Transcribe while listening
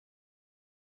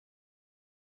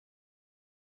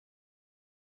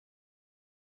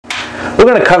We're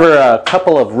going to cover a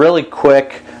couple of really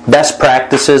quick best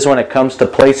practices when it comes to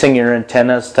placing your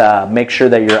antennas to make sure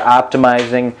that you're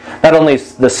optimizing not only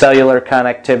the cellular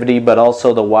connectivity but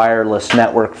also the wireless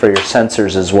network for your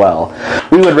sensors as well.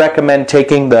 We would recommend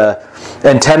taking the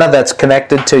antenna that's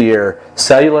connected to your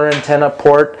cellular antenna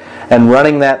port and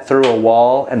running that through a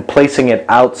wall and placing it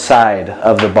outside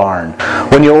of the barn.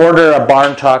 When you order a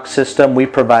BarnTalk system, we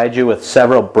provide you with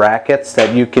several brackets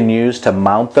that you can use to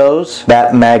mount those.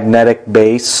 That magnetic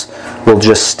base will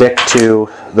just stick to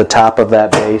the top of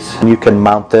that base, and you can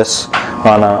mount this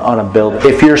on a building.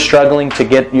 If you're struggling to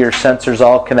get your sensors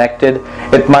all connected,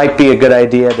 it might be a good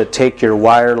idea to take your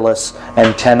wireless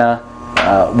antenna,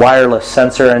 wireless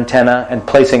sensor antenna, and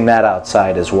placing that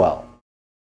outside as well.